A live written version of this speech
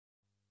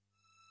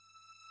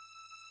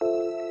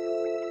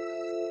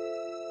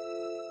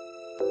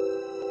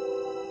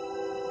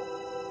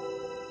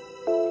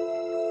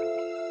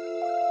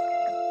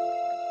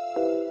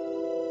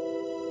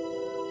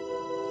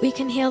we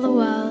can heal the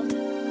world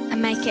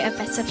and make it a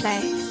better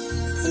place.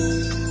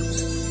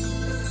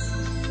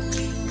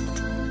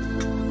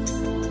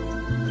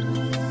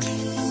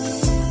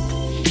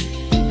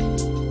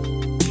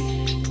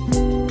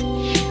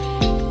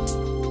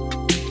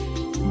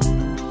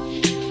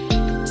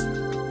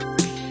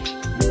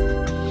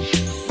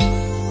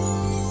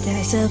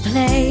 There's a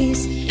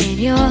place in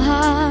your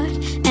heart,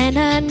 and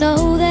I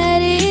know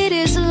that it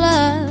is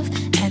love.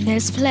 And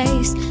this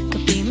place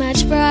could be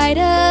much brighter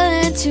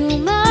than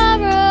tomorrow.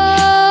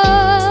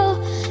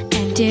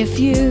 And if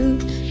you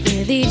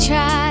really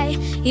try,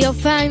 you'll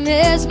find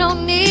there's no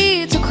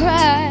need to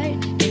cry.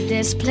 In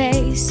this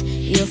place,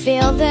 you'll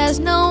feel there's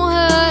no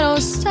hurt or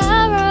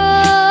sorrow.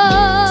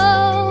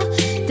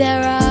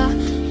 There are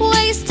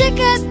ways to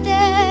get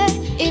there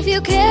if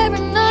you care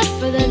enough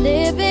for the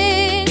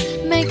living.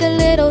 Make a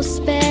little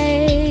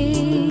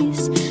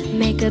space,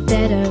 make a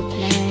better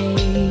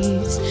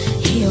place.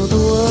 Heal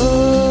the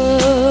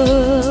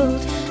world,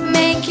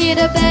 make it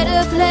a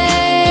better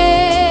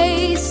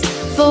place.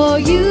 For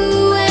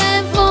you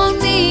and for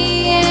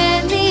me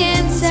and the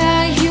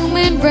entire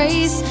human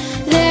race.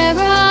 There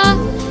are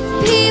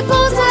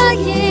people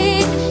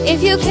dying.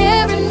 If you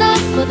care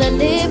enough for the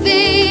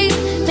living,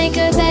 make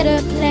a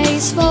better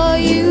place for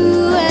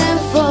you and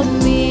for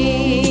me.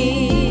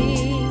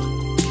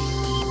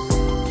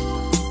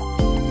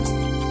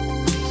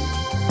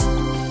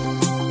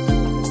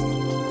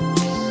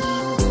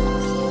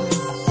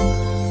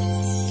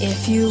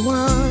 If you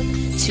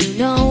want to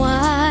know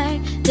why,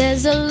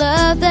 there's a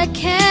love that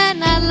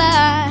cannot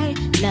lie.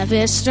 Love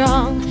is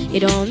strong,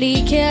 it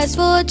only cares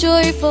for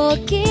joyful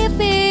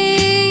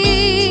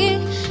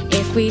giving.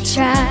 If we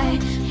try,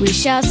 we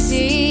shall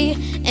see.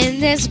 In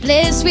this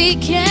bliss we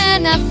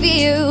cannot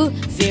feel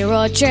fear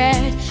or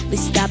dread. We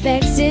stop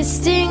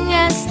existing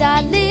and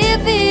start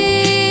living.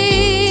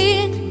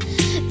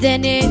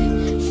 Then it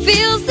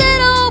feels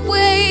that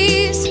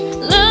always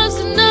love's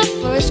enough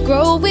for us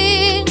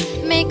growing.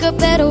 Make a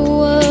better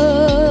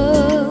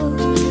world,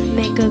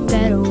 make a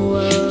better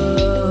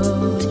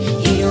world.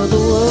 Heal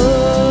the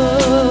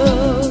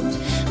world,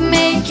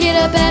 make it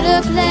a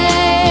better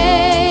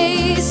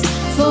place.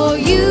 For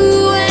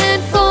you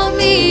and for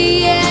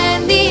me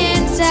and the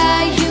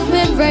entire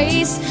human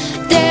race.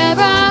 There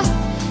are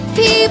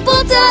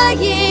people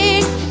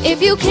dying.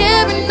 If you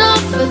care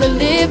enough for the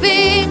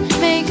living,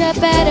 make a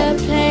better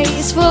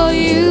place for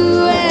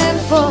you and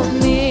for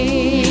me.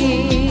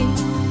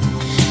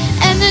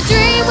 The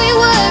dream we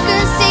were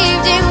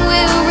conceived in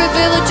will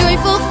reveal a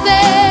joyful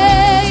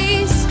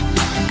face.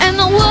 And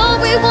the world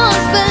we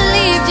once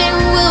believed in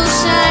will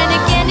shine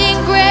again in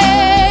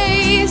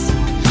grace.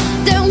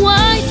 Then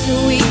why do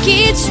we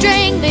keep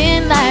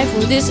strangling life?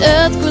 Will this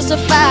earth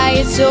crucify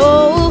its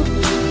soul?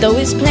 Though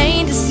it's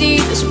plain to see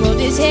this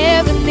world is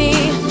heavenly,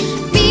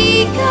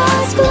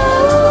 because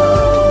glory